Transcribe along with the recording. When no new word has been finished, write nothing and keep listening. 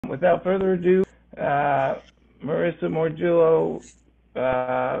Without further ado, Marissa Morgillo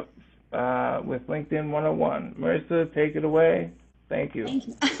with LinkedIn 101. Marissa, take it away. Thank you. Thank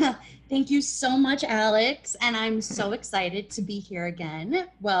you. Thank you so much, Alex. And I'm so excited to be here again,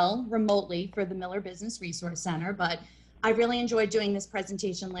 well, remotely for the Miller Business Resource Center. But I really enjoyed doing this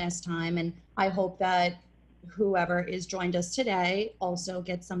presentation last time, and I hope that whoever is joined us today also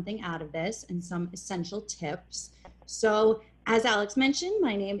gets something out of this and some essential tips. So, as Alex mentioned,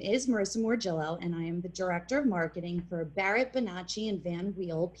 my name is Marissa Morgillo, and I am the Director of Marketing for Barrett, Bonacci, and Van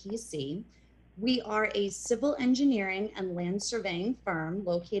Weel, PC. We are a civil engineering and land surveying firm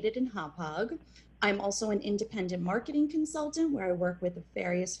located in Hauppauge. I'm also an independent marketing consultant where I work with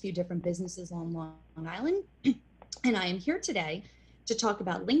various few different businesses on Long Island. And I am here today to talk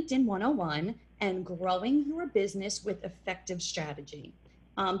about LinkedIn 101 and growing your business with effective strategy.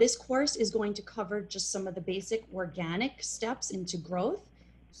 This course is going to cover just some of the basic organic steps into growth.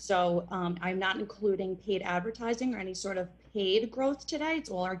 So I'm not including paid advertising or any sort of paid growth today. It's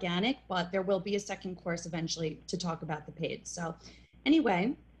all organic, but there will be a second course eventually to talk about the paid. So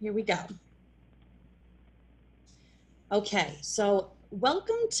anyway, here we go. Okay, so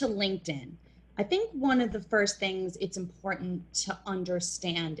welcome to LinkedIn. I think one of the first things it's important to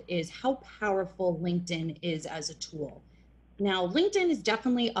understand is how powerful LinkedIn is as a tool. Now, LinkedIn is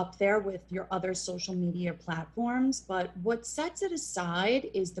definitely up there with your other social media platforms, but what sets it aside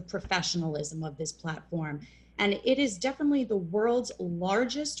is the professionalism of this platform. And it is definitely the world's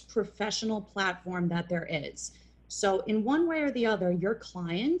largest professional platform that there is. So in one way or the other, your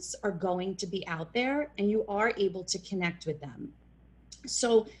clients are going to be out there and you are able to connect with them.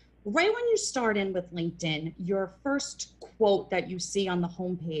 So right when you start in with LinkedIn, your first quote that you see on the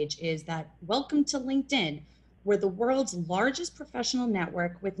homepage is that, "Welcome to LinkedIn. We're the world's largest professional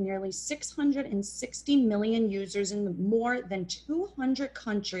network with nearly 660 million users in more than 200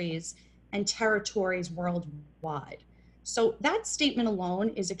 countries and territories worldwide." So that statement alone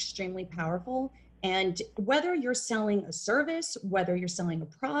is extremely powerful. And whether you're selling a service, whether you're selling a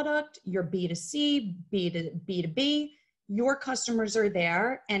product, you're B2C, B2B, your customers are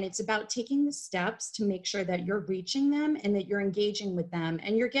there, and it's about taking the steps to make sure that you're reaching them and that you're engaging with them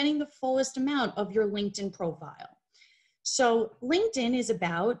and you're getting the fullest amount of your LinkedIn profile. So LinkedIn is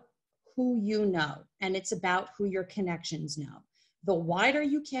about who you know, and it's about who your connections know. The wider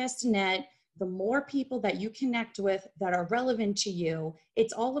you cast a net, the more people that you connect with that are relevant to you.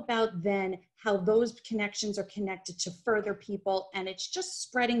 It's all about then how those connections are connected to further people, and it's just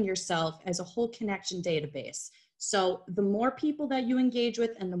spreading yourself as a whole connection database. So the more people that you engage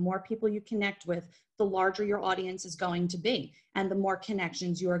with and the more people you connect with, the larger your audience is going to be, and the more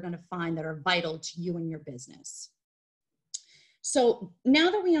connections you are going to find that are vital to you and your business. So now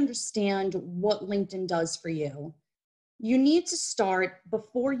that we understand what LinkedIn does for you, you need to start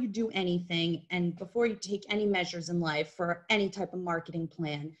before you do anything and before you take any measures in life for any type of marketing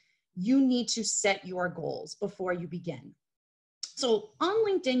plan. You need to set your goals before you begin. So on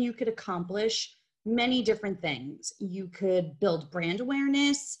LinkedIn, you could accomplish many different things. You could build brand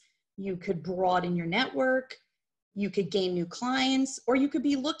awareness, you could broaden your network, you could gain new clients, or you could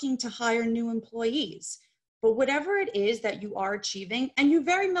be looking to hire new employees. But whatever it is that you are achieving, and you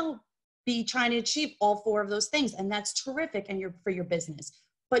very well be trying to achieve all four of those things, and that's terrific and for your business.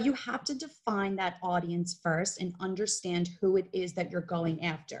 But you have to define that audience first and understand who it is that you're going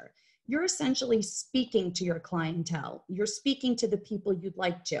after. You're essentially speaking to your clientele. You're speaking to the people you'd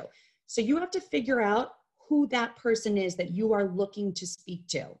like to. So you have to figure out who that person is that you are looking to speak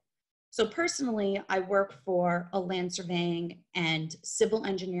to. So personally, I work for a land surveying and civil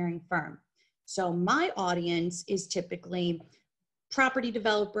engineering firm. So my audience is typically property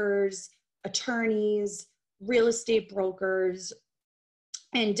developers, attorneys, real estate brokers,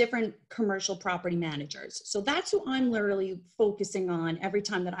 and different commercial property managers. So that's who I'm literally focusing on every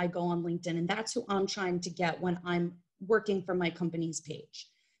time that I go on LinkedIn, and that's who I'm trying to get when I'm working for my company's page.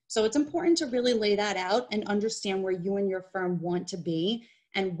 So it's important to really lay that out and understand where you and your firm want to be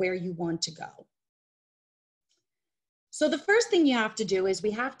and where you want to go. So the first thing you have to do is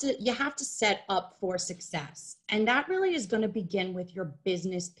you have to set up for success. And that really is going to begin with your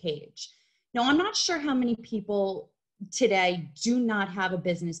business page. Now, I'm not sure how many people today do not have a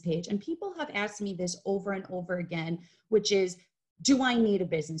business page. And people have asked me this over and over again, which is, do I need a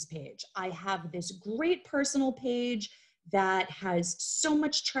business page? I have this great personal page that has so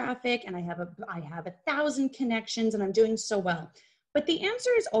much traffic and I have 1,000 connections and I'm doing so well. But the answer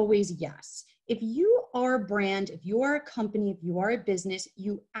is always yes. If you are a brand, if you are a company, if you are a business,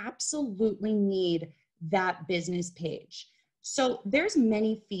 you absolutely need that business page. So there's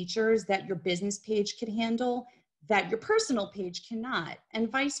many features that your business page could handle that your personal page cannot,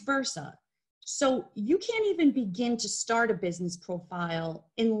 and vice versa. So you can't even begin to start a business profile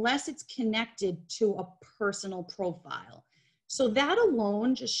unless it's connected to a personal profile. So that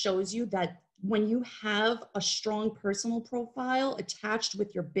alone just shows you that when you have a strong personal profile attached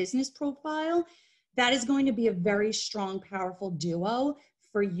with your business profile, that is going to be a very strong, powerful duo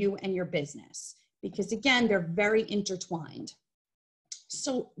for you and your business, because again, they're very intertwined.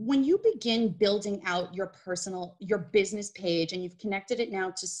 So when you begin building out your business page, and you've connected it now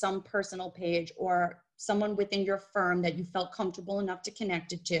to some personal page or someone within your firm that you felt comfortable enough to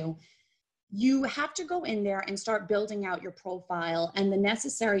connect it to, you have to go in there and start building out your profile and the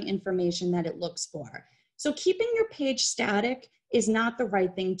necessary information that it looks for. So keeping your page static is not the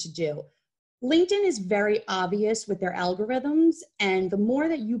right thing to do. LinkedIn is very obvious with their algorithms, and the more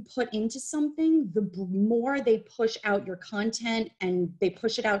that you put into something, the more they push out your content and they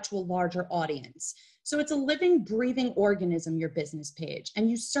push it out to a larger audience. So it's a living, breathing organism, your business page, and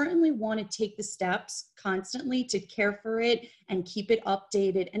you certainly want to take the steps constantly to care for it and keep it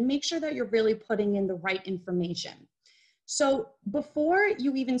updated and make sure that you're really putting in the right information. So before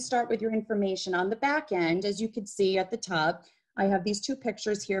you even start with your information on the back end, as you can see at the top, I have these two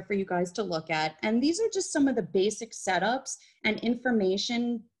pictures here for you guys to look at. And these are just some of the basic setups and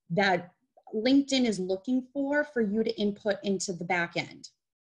information that LinkedIn is looking for you to input into the back end.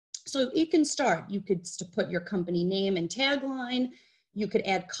 So you can start, you could put your company name and tagline. You could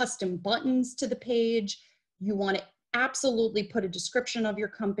add custom buttons to the page. You want to absolutely put a description of your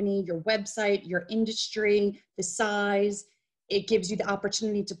company, your website, your industry, the size. It gives you the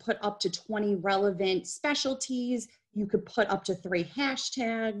opportunity to put up to 20 relevant specialties. You could put up to 3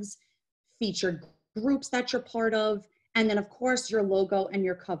 hashtags, featured groups that you're part of, and then of course your logo and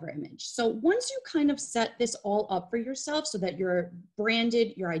your cover image. So once you kind of set this all up for yourself so that you're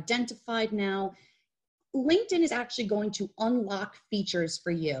branded, you're identified now, LinkedIn is actually going to unlock features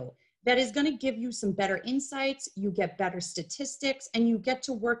for you that is going to give you some better insights. You get better statistics, and you get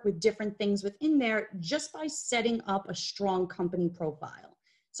to work with different things within there just by setting up a strong company profile.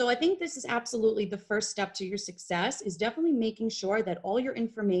 So I think this is absolutely the first step to your success, is definitely making sure that all your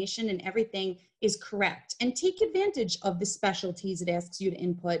information and everything is correct, and take advantage of the specialties it asks you to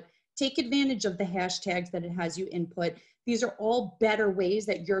input. Take advantage of the hashtags that it has you input. These are all better ways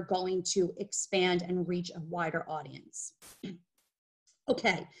that you're going to expand and reach a wider audience.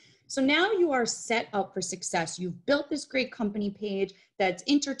 Okay, so now you are set up for success. You've built this great company page that's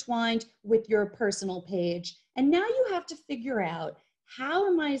intertwined with your personal page. And now you have to figure out, how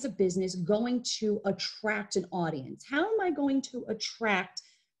am I as a business going to attract an audience? How am I going to attract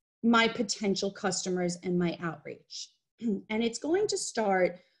my potential customers and my outreach? And it's going to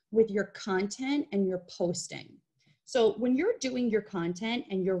start with your content and your posting. So when you're doing your content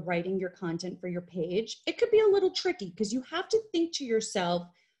and you're writing your content for your page, it could be a little tricky because you have to think to yourself,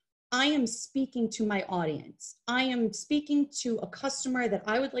 I am speaking to my audience. I am speaking to a customer that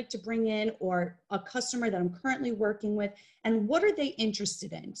I would like to bring in, or a customer that I'm currently working with, and what are they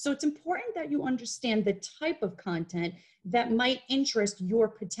interested in? So it's important that you understand the type of content that might interest your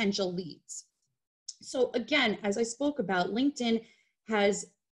potential leads. So again, as I spoke about, LinkedIn has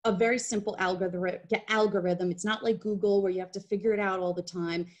a very simple algorithm. It's not like Google where you have to figure it out all the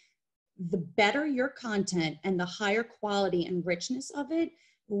time. The better your content and the higher quality and richness of it,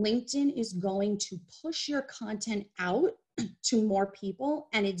 LinkedIn is going to push your content out to more people,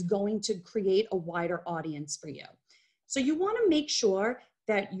 and it's going to create a wider audience for you. So you want to make sure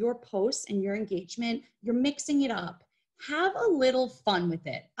that your posts and your engagement, you're mixing it up. Have a little fun with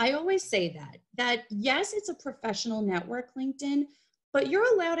it. I always say that yes, it's a professional network, LinkedIn, but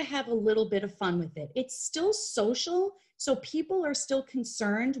you're allowed to have a little bit of fun with it. It's still social, so people are still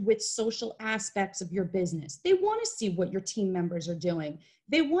concerned with social aspects of your business. They want to see what your team members are doing.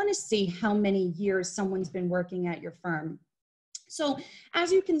 They want to see how many years someone's been working at your firm. So as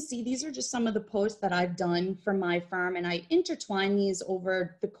you can see, these are just some of the posts that I've done for my firm, and I intertwine these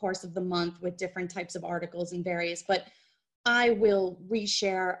over the course of the month with different types of articles and various, but I will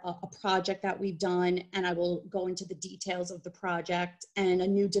reshare a project that we've done, and I will go into the details of the project and a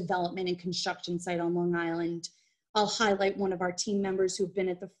new development and construction site on Long Island. I'll highlight one of our team members who've been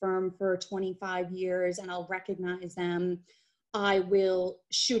at the firm for 25 years, and I'll recognize them. I will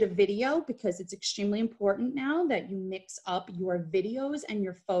shoot a video because it's extremely important now that you mix up your videos and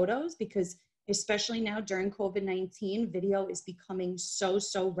your photos, because especially now during COVID-19, video is becoming so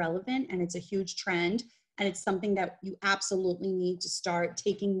relevant, and it's a huge trend. And it's something that you absolutely need to start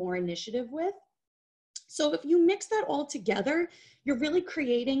taking more initiative with. So if you mix that all together, you're really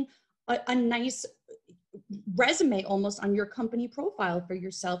creating a nice resume almost on your company profile for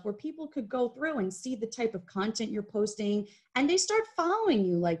yourself, where people could go through and see the type of content you're posting, and they start following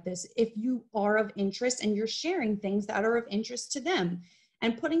you like this if you are of interest and you're sharing things that are of interest to them.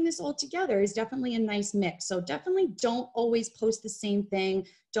 And putting this all together is definitely a nice mix. So definitely don't always post the same thing,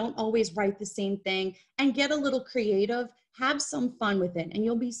 don't always write the same thing, and get a little creative. Have some fun with it, and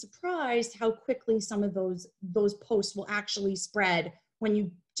you'll be surprised how quickly some of those posts will actually spread when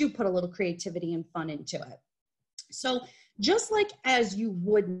you do put a little creativity and fun into it. So just like as you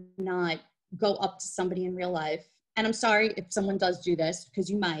would not go up to somebody in real life, and I'm sorry if someone does do this, because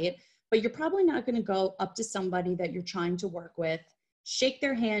you might, but you're probably not going to go up to somebody that you're trying to work with, shake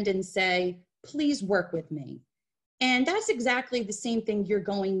their hand and say, please work with me. And that's exactly the same thing you're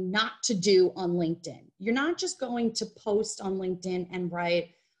going not to do on LinkedIn. You're not just going to post on LinkedIn and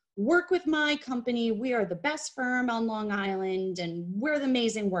write, work with my company, we are the best firm on Long Island, and we're the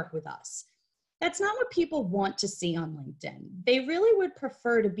amazing, work with us. That's not what people want to see on LinkedIn. They really would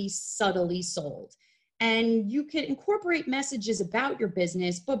prefer to be subtly sold. And you could incorporate messages about your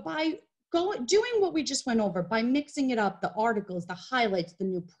business, but by doing what we just went over, by mixing it up, the articles, the highlights, the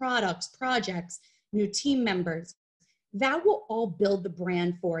new products, projects, new team members, that will all build the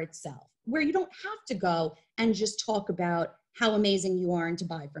brand for itself, where you don't have to go and just talk about how amazing you are and to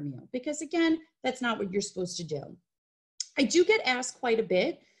buy from you. Because again, that's not what you're supposed to do. I do get asked quite a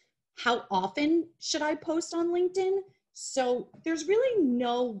bit, how often should I post on LinkedIn? So there's really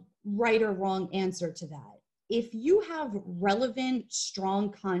no right or wrong answer to that. If you have relevant,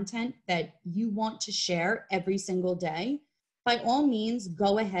 strong content that you want to share every single day, by all means,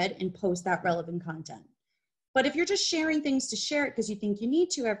 go ahead and post that relevant content. But if you're just sharing things to share it because you think you need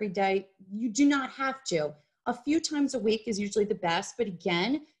to every day, you do not have to. A few times a week is usually the best, but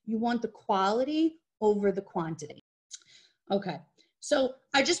again, you want the quality over the quantity. Okay, so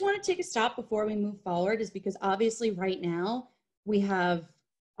I just want to take a stop before we move forward, is because obviously right now we have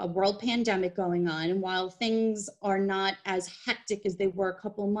a world pandemic going on, and while things are not as hectic as they were a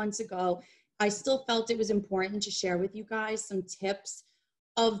couple of months ago, I still felt it was important to share with you guys some tips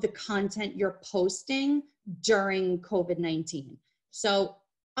of the content you're posting during COVID-19. So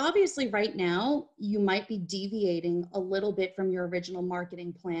obviously right now, you might be deviating a little bit from your original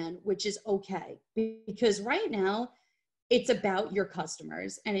marketing plan, which is okay, because right now it's about your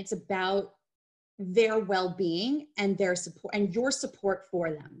customers and it's about their well-being and their support and your support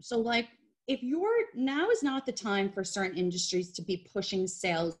for them. So like, if now is not the time for certain industries to be pushing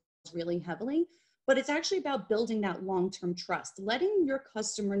sales really heavily, but it's actually about building that long-term trust, letting your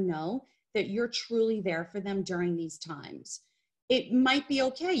customer know that you're truly there for them during these times. It might be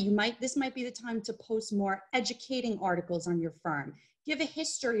okay. This might be the time to post more educating articles on your firm. Give a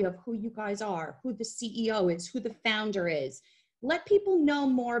history of who you guys are, who the CEO is, who the founder is. Let people know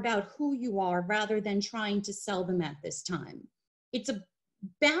more about who you are rather than trying to sell them at this time. It's a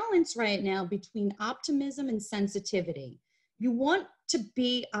balance right now between optimism and sensitivity. You want to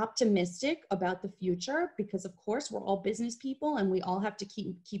be optimistic about the future because, of course, we're all business people and we all have to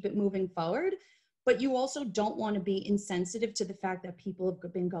keep it moving forward. But you also don't want to be insensitive to the fact that people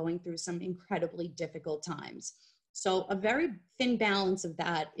have been going through some incredibly difficult times. So a very thin balance of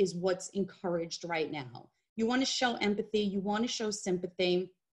that is what's encouraged right now. You want to show empathy, you want to show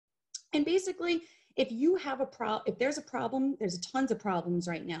sympathy. And basically, if there's a problem, there's tons of problems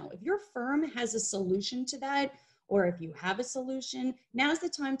right now. If your firm has a solution to that, or if you have a solution, now's the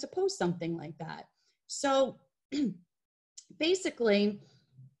time to post something like that. So basically,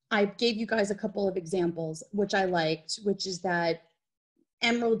 I gave you guys a couple of examples, which I liked, which is that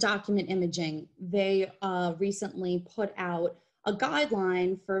Emerald Document Imaging, they recently put out a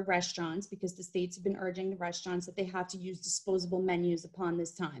guideline for restaurants because the states have been urging the restaurants that they have to use disposable menus upon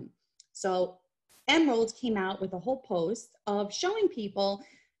this time. So Emerald came out with a whole post of showing people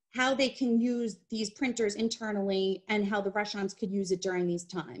how they can use these printers internally and how the restaurants could use it during these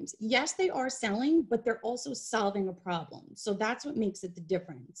times. Yes, they are selling, but they're also solving a problem. So that's what makes it the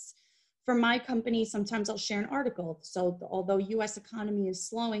difference. For my company, sometimes I'll share an article. So although US economy is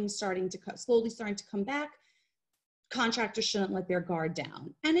slowly starting to come back, contractors shouldn't let their guard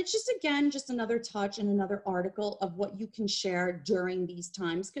down. And it's just, again, just another touch and another article of what you can share during these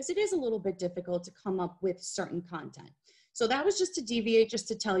times, because it is a little bit difficult to come up with certain content. So that was just to deviate, just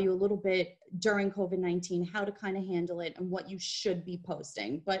to tell you a little bit during COVID-19, how to kind of handle it and what you should be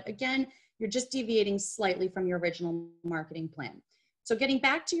posting. But again, you're just deviating slightly from your original marketing plan. So getting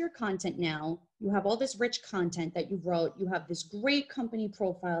back to your content now, you have all this rich content that you wrote, you have this great company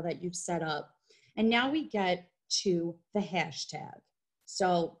profile that you've set up, and now we get to the hashtag.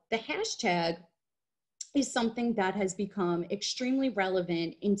 So the hashtag is something that has become extremely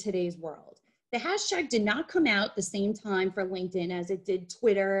relevant in today's world. The hashtag did not come out the same time for LinkedIn as it did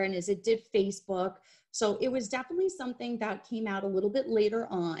Twitter and as it did Facebook. So it was definitely something that came out a little bit later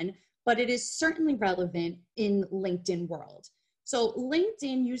on, but it is certainly relevant in LinkedIn world. So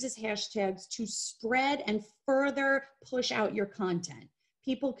LinkedIn uses hashtags to spread and further push out your content.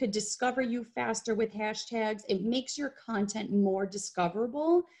 People could discover you faster with hashtags. It makes your content more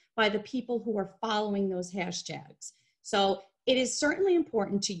discoverable by the people who are following those hashtags. So it is certainly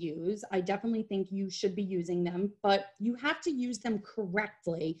important to use. I definitely think you should be using them, but you have to use them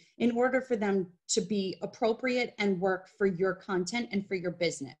correctly in order for them to be appropriate and work for your content and for your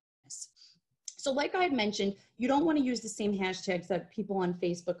business. So like I had mentioned, you don't want to use the same hashtags that people on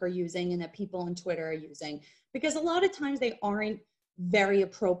Facebook are using and that people on Twitter are using, because a lot of times they aren't very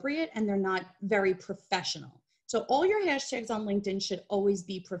appropriate and they're not very professional. So all your hashtags on LinkedIn should always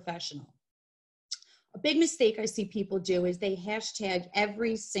be professional. A big mistake I see people do is they hashtag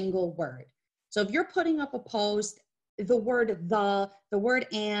every single word. So if you're putting up a post, the word the word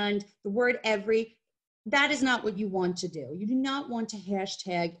and, the word every, that is not what you want to do. You do not want to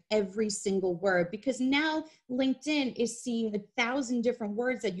hashtag every single word, because now LinkedIn is seeing 1,000 different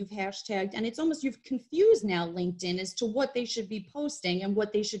words that you've hashtagged, and it's almost, you've confused now LinkedIn as to what they should be posting and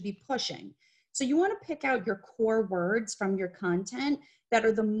what they should be pushing. So you want to pick out your core words from your content that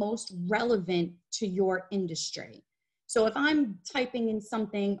are the most relevant to your industry. So if I'm typing in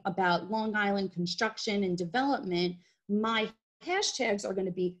something about Long Island construction and development, my hashtags are going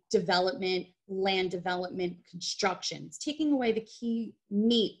to be development, land development, construction. It's taking away the key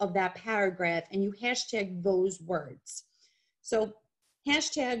meat of that paragraph, and you hashtag those words. So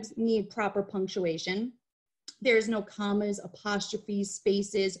hashtags need proper punctuation. There's no commas, apostrophes,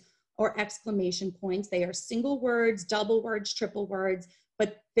 spaces, or exclamation points. They are single words, double words, triple words,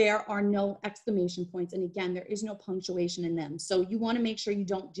 but there are no exclamation points. And again, there is no punctuation in them. So you want to make sure you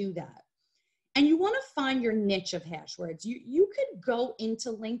don't do that. And you want to find your niche of hash words. You could go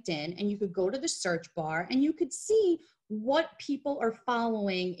into LinkedIn and you could go to the search bar and you could see what people are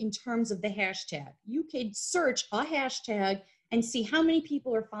following in terms of the hashtag. You could search a hashtag and see how many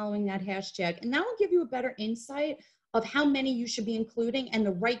people are following that hashtag. And that will give you a better insight of how many you should be including and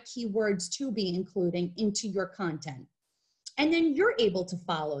the right keywords to be including into your content. And then you're able to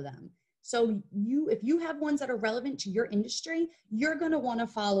follow them. So if you have ones that are relevant to your industry, you're going to want to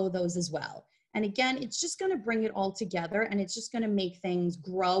follow those as well. And again, it's just going to bring it all together, and it's just going to make things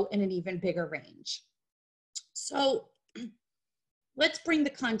grow in an even bigger range. So let's bring the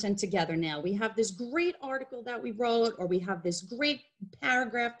content together now. We have this great article that we wrote, or we have this great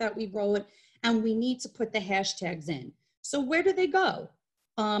paragraph that we wrote, and we need to put the hashtags in. So where do they go?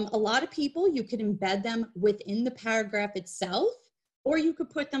 A lot of people, you could embed them within the paragraph itself, or you could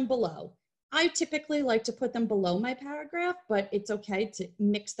put them below. I typically like to put them below my paragraph, but it's okay to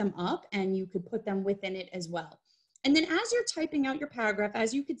mix them up, and you could put them within it as well. And then as you're typing out your paragraph,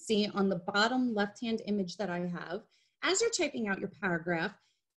 as you could see on the bottom left-hand image that I have, as you're typing out your paragraph,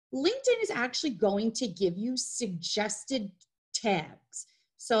 LinkedIn is actually going to give you suggested tags.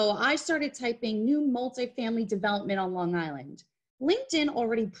 So I started typing new multifamily development on Long Island. LinkedIn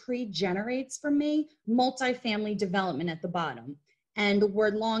already pre-generates for me multifamily development at the bottom, and the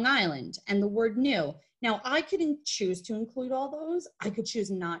word Long Island and the word new. Now I could choose to include all those. I could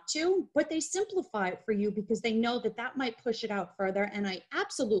choose not to, but they simplify it for you because they know that that might push it out further. And I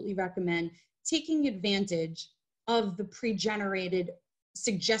absolutely recommend taking advantage of the pre-generated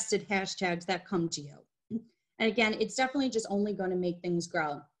suggested hashtags that come to you. And again, it's definitely just only going to make things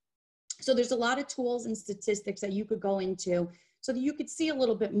grow. So there's a lot of tools and statistics that you could go into so that you could see a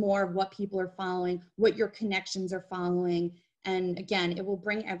little bit more of what people are following, what your connections are following. And again, it will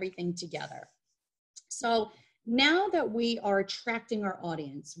bring everything together. So now that we are attracting our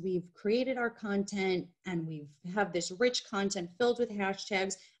audience, we've created our content and we have this rich content filled with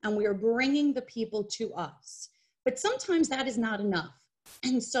hashtags, and we are bringing the people to us. But sometimes that is not enough.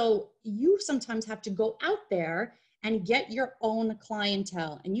 And so you sometimes have to go out there and get your own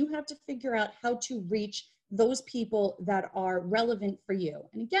clientele, and you have to figure out how to reach those people that are relevant for you.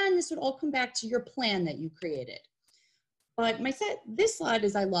 And again, this would all come back to your plan that you created. But this slide,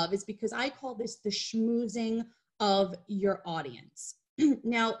 as I love, is because I call this the schmoozing of your audience.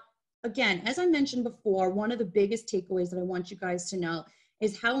 Now, again, as I mentioned before, one of the biggest takeaways that I want you guys to know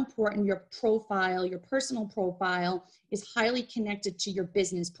is how important your profile, your personal profile, is highly connected to your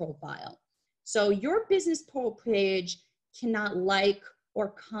business profile. So your business page cannot like or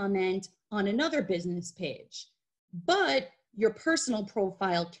comment on another business page, but your personal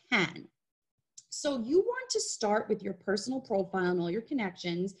profile can. So you want to start with your personal profile and all your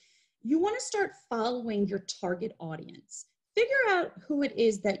connections. You want to start following your target audience. figure out who it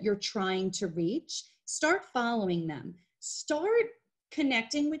is that you're trying to reach, start following them, start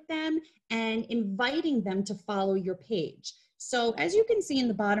connecting with them and inviting them to follow your page. So as you can see in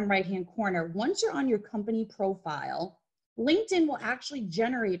the bottom right-hand corner, once you're on your company profile, LinkedIn will actually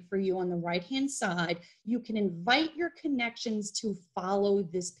generate for you on the right-hand side. You can invite your connections to follow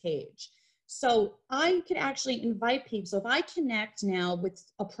this page. So I could actually invite people. So if I connect now with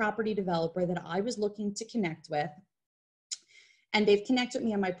a property developer that I was looking to connect with, and they've connected with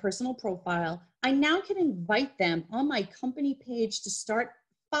me on my personal profile, I now can invite them on my company page to start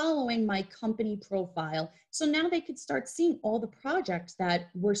following my company profile. So now they could start seeing all the projects that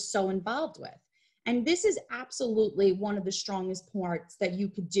we're so involved with. And this is absolutely one of the strongest parts that you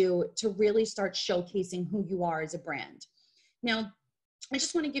could do to really start showcasing who you are as a brand. Now, I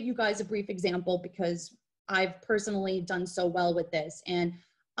just want to give you guys a brief example because I've personally done so well with this. And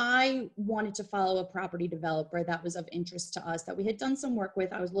I wanted to follow a property developer that was of interest to us that we had done some work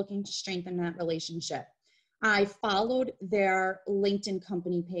with. I was looking to strengthen that relationship. I followed their LinkedIn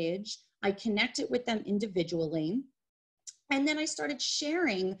company page. I connected with them individually. And then I started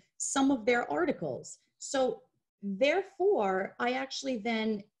sharing some of their articles. So therefore, I actually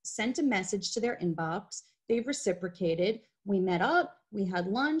then sent a message to their inbox. They've reciprocated. We met up, we had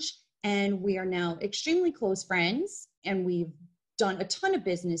lunch, and we are now extremely close friends. And we've done a ton of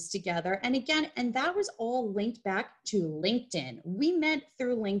business together. And again, and that was all linked back to LinkedIn. We met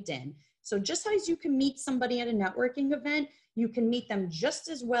through LinkedIn. So just as you can meet somebody at a networking event, you can meet them just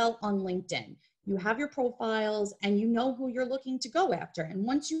as well on LinkedIn. You have your profiles and you know who you're looking to go after. And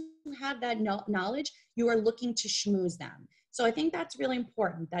once you have that knowledge, you are looking to schmooze them. So I think that's really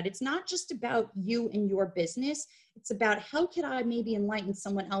important, that it's not just about you and your business. It's about how could I maybe enlighten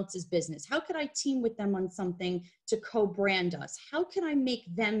someone else's business? How could I team with them on something to co-brand us? How can I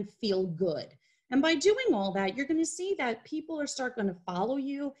make them feel good? And by doing all that, you're going to see that people are going to follow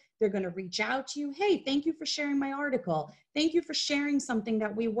you. They're going to reach out to you. Hey, thank you for sharing my article. Thank you for sharing something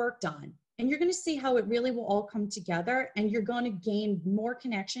that we worked on. And you're going to see how it really will all come together, and you're going to gain more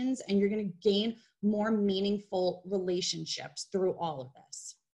connections and you're going to gain more meaningful relationships through all of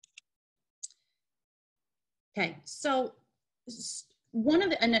this. Okay, so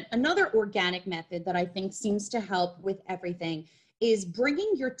another organic method that I think seems to help with everything is bringing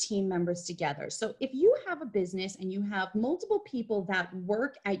your team members together. So if you have a business and you have multiple people that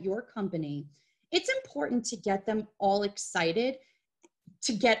work at your company, it's important to get them all excited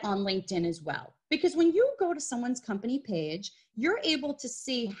to get on LinkedIn as well. Because when you go to someone's company page, you're able to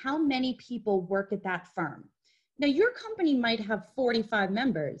see how many people work at that firm. Now, your company might have 45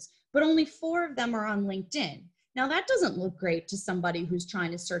 members, but only 4 of them are on LinkedIn. Now, that doesn't look great to somebody who's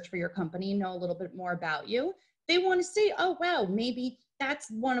trying to search for your company and know a little bit more about you. They want to see, oh, wow, maybe that's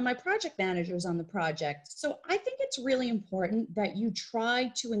one of my project managers on the project. So I think it's really important that you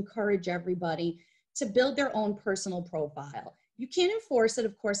try to encourage everybody to build their own personal profile. You can't enforce it,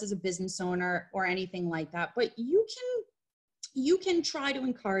 of course, as a business owner or anything like that, but you can try to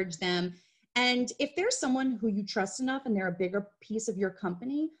encourage them. And if there's someone who you trust enough and they're a bigger piece of your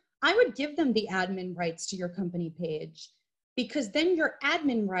company, I would give them the admin rights to your company page, because then your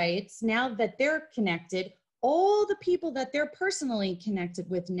admin rights, now that they're connected, all the people that they're personally connected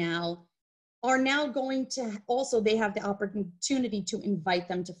with now are now going to also, they have the opportunity to invite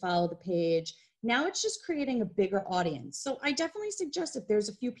them to follow the page. Now it's just creating a bigger audience. So I definitely suggest if there's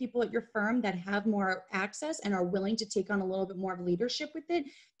a few people at your firm that have more access and are willing to take on a little bit more of leadership with it,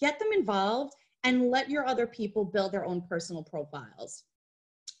 get them involved and let your other people build their own personal profiles.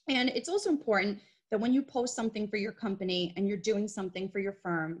 And it's also important that when you post something for your company and you're doing something for your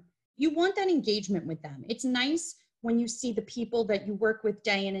firm, you want that engagement with them. It's nice when you see the people that you work with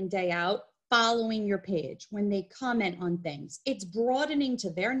day in and day out following your page, when they comment on things. It's broadening to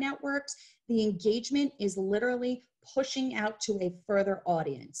their networks. The engagement is literally pushing out to a further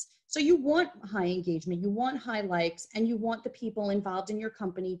audience. So you want high engagement, you want high likes, and you want the people involved in your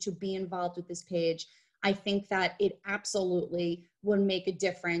company to be involved with this page. I think that it absolutely will make a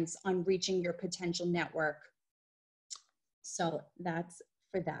difference on reaching your potential network. So that's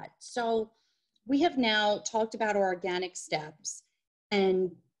for that. So we have now talked about our organic steps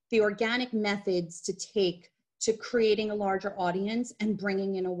and the organic methods to take to creating a larger audience and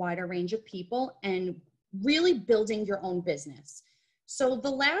bringing in a wider range of people and really building your own business. So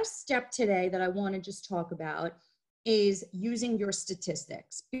the last step today that I want to just talk about is using your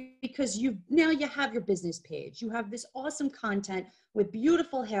statistics, because you have your business page. You have this awesome content with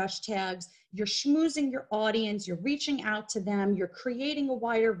beautiful hashtags. You're schmoozing your audience. You're reaching out to them. You're creating a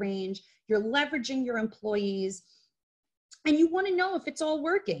wider range. You're leveraging your employees. And you want to know if it's all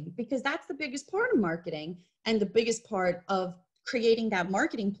working, because that's the biggest part of marketing, and the biggest part of creating that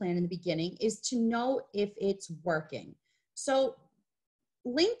marketing plan in the beginning is to know if it's working. So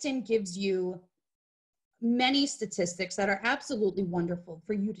LinkedIn gives you many statistics that are absolutely wonderful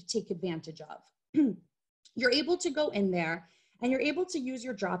for you to take advantage of. You're able to go in there and you're able to use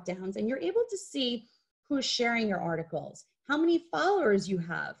your drop downs, and you're able to see who's sharing your articles, how many followers you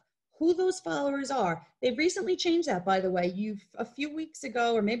have, who those followers are. They've recently changed that, by the way. A few weeks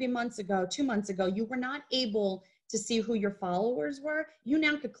ago, or maybe months ago, 2 months ago, you were not able to see who your followers were. You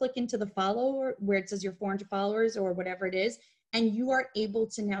now could click into the follower where it says your 400 followers or whatever it is, and you are able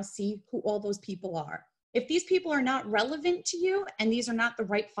to now see who all those people are. If these people are not relevant to you and these are not the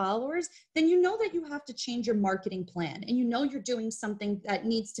right followers, then you know that you have to change your marketing plan, and you know you're doing something that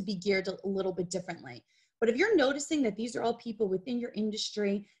needs to be geared a little bit differently. But if you're noticing that these are all people within your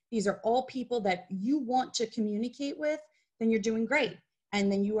industry, these are all people that you want to communicate with, then you're doing great. And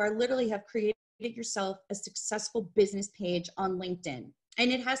then you are literally have created yourself a successful business page on LinkedIn.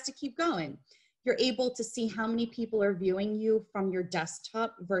 And it has to keep going. You're able to see how many people are viewing you from your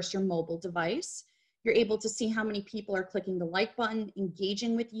desktop versus your mobile device. You're able to see how many people are clicking the like button,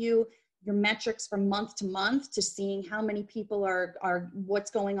 engaging with you, your metrics from month to month, to seeing how many people are what's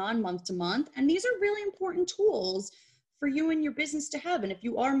going on month to month. And these are really important tools for you and your business to have. And if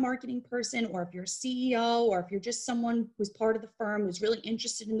you are a marketing person, or if you're a CEO, or if you're just someone who's part of the firm who's really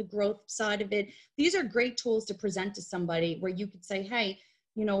interested in the growth side of it, these are great tools to present to somebody where you could say, hey,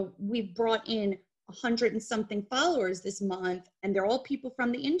 you know, we've brought in 100 and something followers this month, and they're all people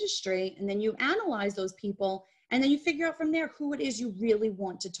from the industry. And then you analyze those people, and then you figure out from there who it is you really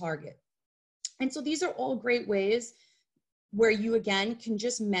want to target. And so these are all great ways where you, again, can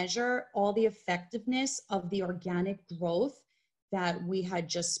just measure all the effectiveness of the organic growth that we had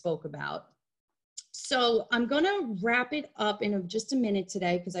just spoke about. So I'm going to wrap it up in just a minute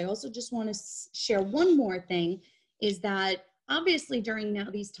today, because I also just want to share one more thing, is that obviously during now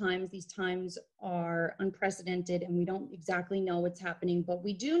these times are unprecedented, and we don't exactly know what's happening, but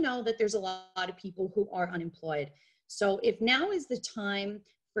we do know that there's a lot of people who are unemployed. So if now is the time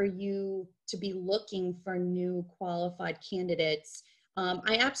for you to be looking for new qualified candidates,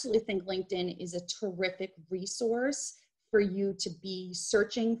 I absolutely think LinkedIn is a terrific resource for you to be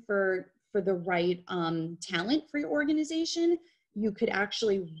searching for the right talent for your organization. You could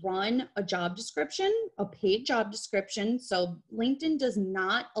actually run a job description, a paid job description. So LinkedIn does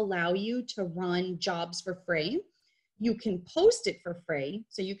not allow you to run jobs for free. You can post it for free.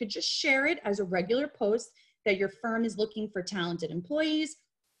 So you could just share it as a regular post that your firm is looking for talented employees.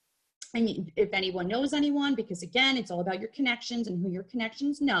 And if anyone knows anyone, because again, it's all about your connections and who your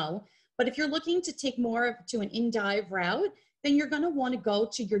connections know. But if you're looking to take more to an in-dive route, then you're going to want to go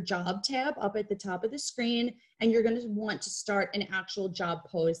to your job tab up at the top of the screen, and you're going to want to start an actual job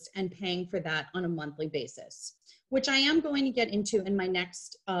post and paying for that on a monthly basis, which I am going to get into in my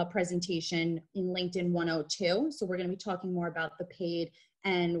next presentation in LinkedIn 102. So we're going to be talking more about the paid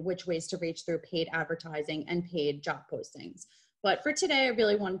and which ways to reach through paid advertising and paid job postings. But for today, I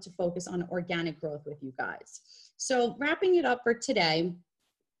really wanted to focus on organic growth with you guys. So wrapping it up for today,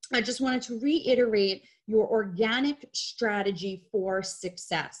 I just wanted to reiterate your organic strategy for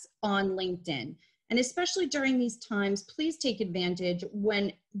success on LinkedIn. And especially during these times, please take advantage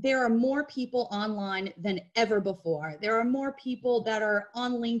when there are more people online than ever before. There are more people that are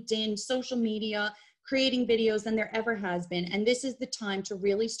on LinkedIn, social media, creating videos than there ever has been. And this is the time to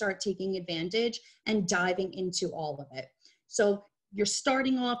really start taking advantage and diving into all of it. So you're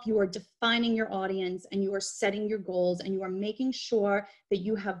starting off, you are defining your audience, and you are setting your goals, and you are making sure that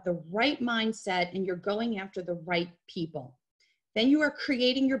you have the right mindset and you're going after the right people. Then you are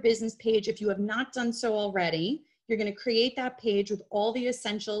creating your business page. If you have not done so already, you're going to create that page with all the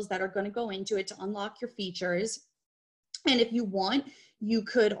essentials that are going to go into it to unlock your features. And if you want, you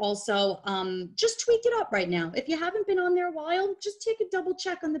could also just tweak it up right now. If you haven't been on there a while, just take a double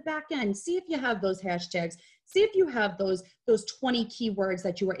check on the back end. See if you have those hashtags. See if you have those 20 keywords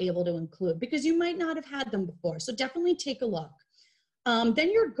that you were able to include, because you might not have had them before. So definitely take a look.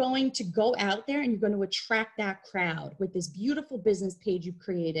 Then you're going to go out there and you're going to attract that crowd with this beautiful business page you've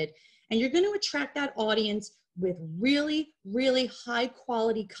created. And you're going to attract that audience with really, really high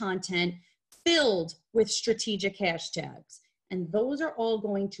quality content filled with strategic hashtags. And those are all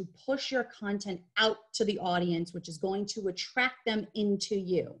going to push your content out to the audience, which is going to attract them into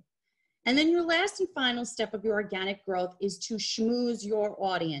you. And then your last and final step of your organic growth is to schmooze your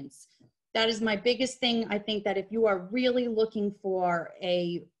audience. That is my biggest thing. I think that if you are really looking for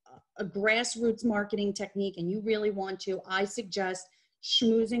a grassroots marketing technique and you really want to, I suggest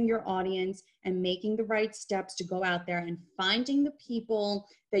schmoozing your audience, and making the right steps to go out there and finding the people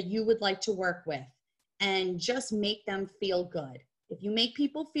that you would like to work with and just make them feel good. If you make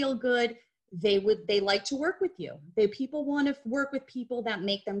people feel good, they like to work with you. People want to work with people that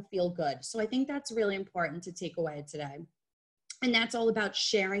make them feel good. So I think that's really important to take away today. And that's all about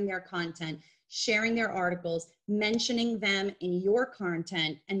sharing their content, sharing their articles, mentioning them in your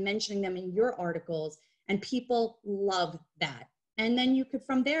content and mentioning them in your articles. And people love that. And then you could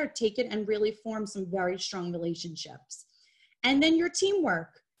from there take it and really form some very strong relationships. And then your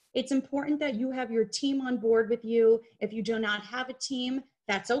teamwork. It's important that you have your team on board with you. If you do not have a team,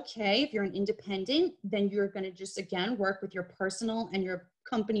 that's okay. If you're an independent, then you're going to just, again, work with your personal and your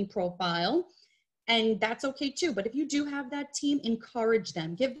company profile. And that's okay too. But if you do have that team, encourage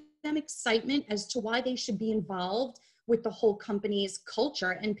them, give them excitement as to why they should be involved with the whole company's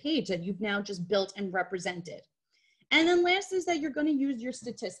culture and page that you've now just built and represented. And then last is that you're going to use your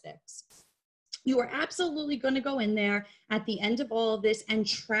statistics. You are absolutely going to go in there at the end of all of this and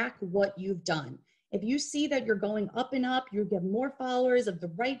track what you've done. If you see that you're going up and up, you get more followers of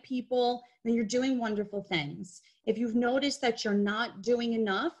the right people, then you're doing wonderful things. If you've noticed that you're not doing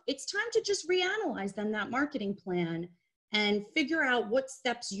enough, it's time to just reanalyze then that marketing plan and figure out what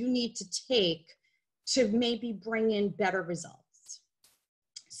steps you need to take to maybe bring in better results.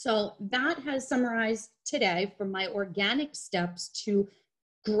 So that has summarized today for my organic steps to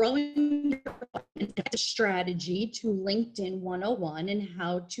growing your strategy to LinkedIn 101 and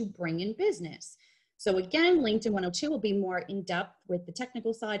how to bring in business. So again, LinkedIn 102 will be more in depth with the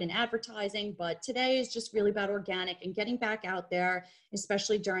technical side and advertising, but today is just really about organic and getting back out there,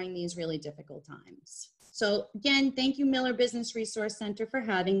 especially during these really difficult times. So again, thank you, Miller Business Resource Center, for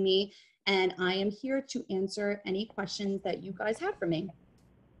having me. And I am here to answer any questions that you guys have for me.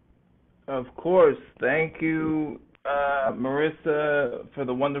 Of course. Thank you, Marissa, for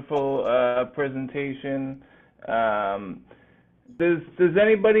the wonderful presentation. Does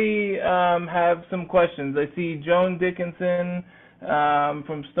anybody have some questions? I see Joan Dickinson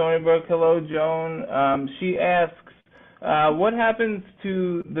from Stony Brook. Hello, Joan. She asks, what happens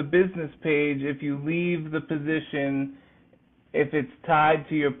to the business page if you leave the position if it's tied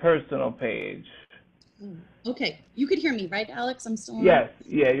to your personal page? Okay, you could hear me, right, Alex? I'm still on? Yes,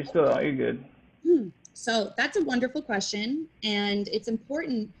 yeah, you're still on. You're good. So that's a wonderful question, and it's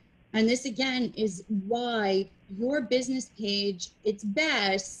important. And this again is why your business page, it's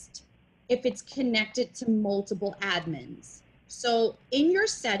best if it's connected to multiple admins. So in your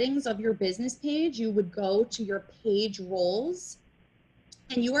settings of your business page, you would go to your page roles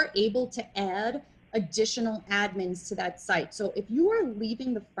and you are able to add additional admins to that site. So if you are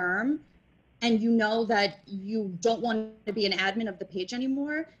leaving the firm and you know that you don't want to be an admin of the page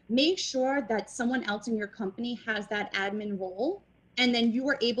anymore, make sure that someone else in your company has that admin role, and then you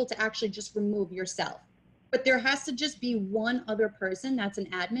are able to actually just remove yourself. But there has to just be one other person that's an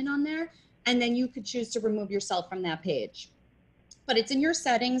admin on there, and then you could choose to remove yourself from that page. But it's in your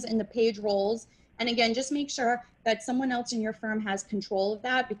settings in the page roles. And again, just make sure that someone else in your firm has control of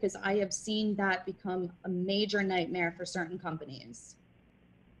that, because I have seen that become a major nightmare for certain companies.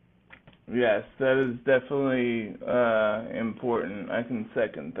 Yes, that is definitely important. I can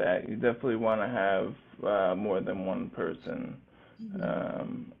second that. You definitely want to have more than one person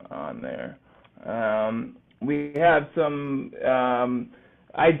on there. We have some,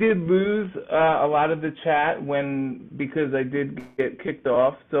 I did lose a lot of the chat because I did get kicked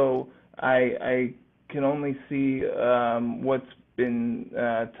off, so I can only see what's been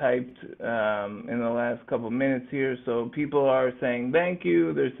typed in the last couple of minutes here. So people are saying thank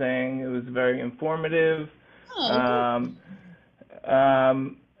you. They're saying it was very informative.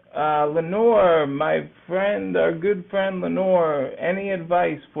 Lenore, my friend, our good friend Lenore, any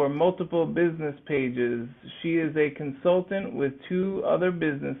advice for multiple business pages? She is a consultant with 2 other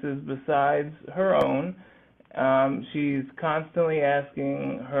businesses besides her own. She's constantly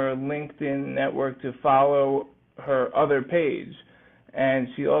asking her LinkedIn network to follow her other page, and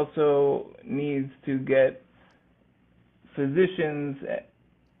she also needs to get physicians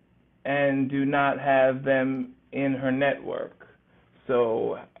and do not have them in her network.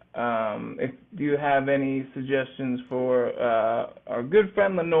 So if do you have any suggestions for our good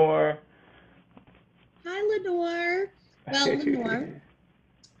friend Lenore? Hi, Lenore. Well, Lenore,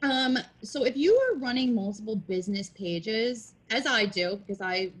 so if you are running multiple business pages, as I do, because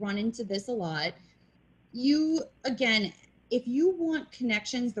I run into this a lot, again, if you want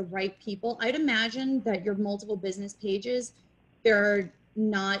connections, the right people, I'd imagine that your multiple business pages, they're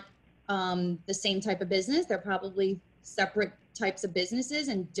not the same type of business. They're probably separate types of businesses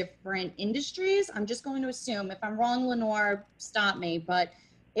and different industries. I'm just going to assume. If I'm wrong, Lenore, stop me. But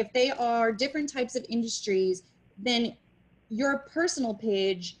If they are different types of industries, then your personal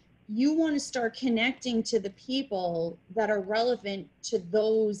page, you want to start connecting to the people that are relevant to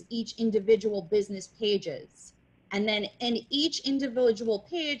those each individual business pages. And then in each individual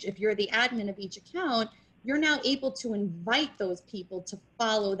page, if you're the admin of each account, you're now able to invite those people to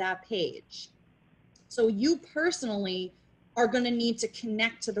follow that page. So you personally are going to need to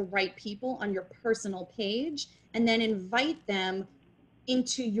connect to the right people on your personal page and then invite them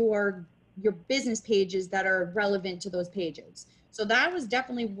into your business pages that are relevant to those pages. So that was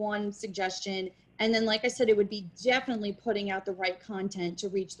definitely one suggestion. And then, like I said, it would be definitely putting out the right content to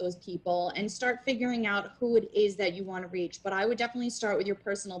reach those people and start figuring out who it is that you want to reach. But I would definitely start with your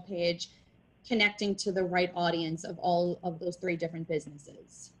personal page, connecting to the right audience of all of those three different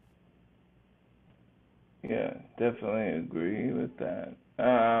businesses. Yeah, definitely agree with that.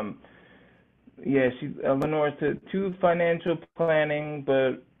 Yeah, Lenore said two financial planning,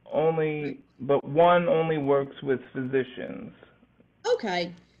 but one only works with physicians.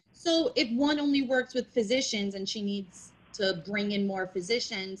 Okay. So if one only works with physicians and she needs to bring in more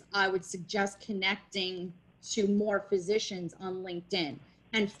physicians, I would suggest connecting to more physicians on LinkedIn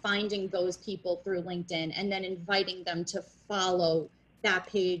and finding those people through LinkedIn and then inviting them to follow that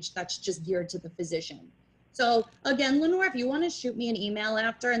page that's just geared to the physician. So again, Lenore, if you want to shoot me an email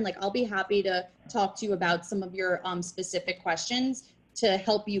after, and like I'll be happy to talk to you about some of your specific questions to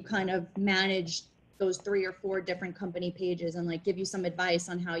help you kind of manage those 3 or 4 different company pages and like give you some advice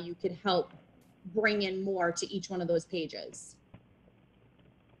on how you could help bring in more to each one of those pages.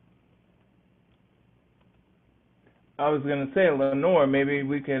 I was gonna say, Lenore, maybe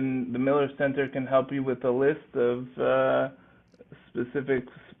the Miller Center can help you with a list of specific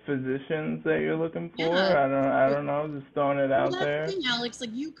physicians that you're looking for. Yeah. I don't know, just throwing it Well, out that's the there. thing, Alex.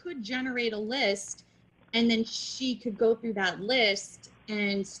 Like you could generate a list and then she could go through that list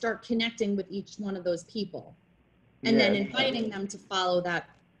and start connecting with each one of those people and then Yes, inviting them to follow that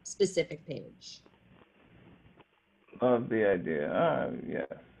specific page. love the idea. Yes.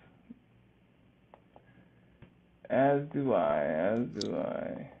 As do I, as do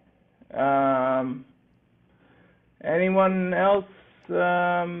I. Anyone else?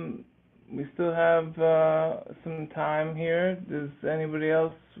 We still have some time here. Would anybody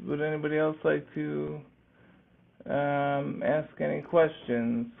else like to ask any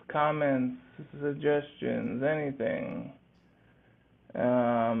questions, comments, suggestions, anything?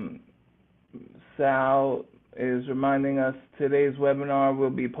 Sal is reminding us today's webinar will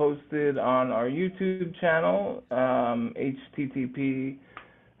be posted on our YouTube channel, http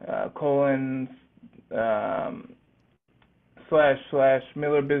colon /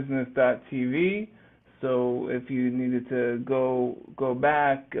 millerbusiness.tv. So if you needed to go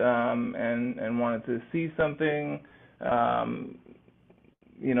back and wanted to see something,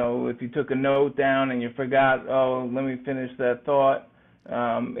 if you took a note down and you forgot, oh, let me finish that thought,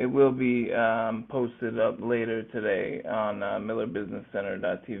 it will be posted up later today on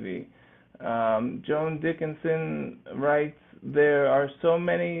millerbusinesscenter.tv. Joan Dickinson writes, there are so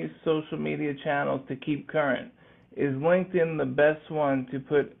many social media channels to keep current. Is LinkedIn the best one to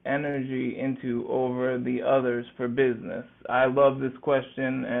put energy into over the others for business? I love this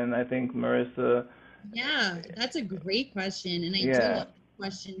question, and I think Marissa. Yeah, that's a great question. And I do Yeah. love the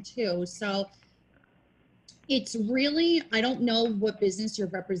question too. So it's really, I don't know what business you're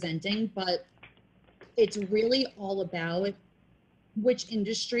representing, but it's really all about which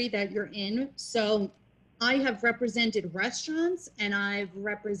industry that you're in. So I have represented restaurants and I've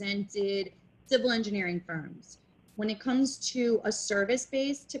represented civil engineering firms. When it comes to a service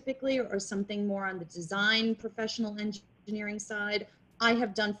base typically, or something more on the design professional engineering side, I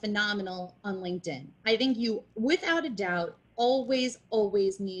have done phenomenal on LinkedIn. I think you, without a doubt, always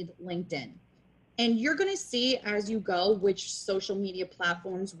need LinkedIn. And you're going to see as you go which social media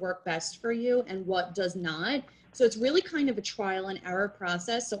platforms work best for you and what does not. So it's really kind of a trial and error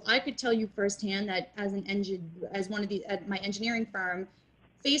process. So I could tell you firsthand that as one of the at my engineering firm,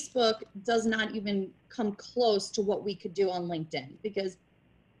 Facebook does not even come close to what we could do on LinkedIn, because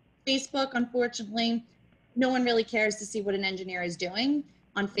Facebook, unfortunately, no one really cares to see what an engineer is doing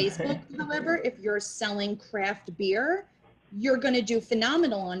on Facebook. However, if you're selling craft beer, you're going to do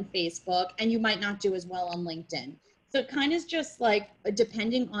phenomenal on Facebook and you might not do as well on LinkedIn. So it kind of just like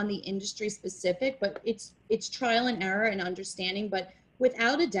depending on the industry specific, but it's trial and error and understanding. But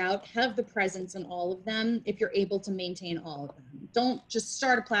without a doubt, have the presence in all of them if you're able to maintain all of them. Don't just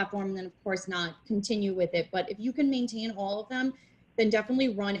start a platform and then of course not continue with it. But if you can maintain all of them, then definitely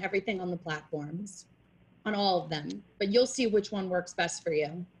run everything on the platforms, on all of them. But you'll see which one works best for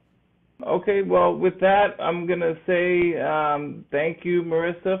you. Okay, well, with that, I'm gonna say thank you,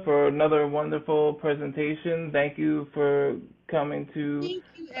 Marissa, for another wonderful presentation. Thank you for coming to Thank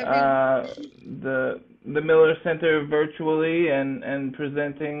you, everyone. the Miller Center virtually and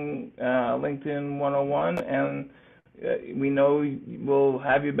presenting LinkedIn 101. And we know we'll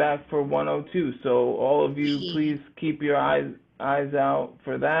have you back for 102. So all of you, please keep your eyes out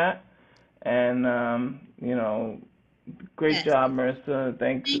for that. And you know, great Yes. job, Marissa.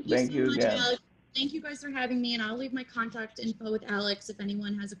 Thank you Thank so you much, again. Alex. Thank you guys for having me, and I'll leave my contact info with Alex if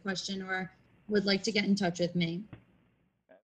anyone has a question or would like to get in touch with me.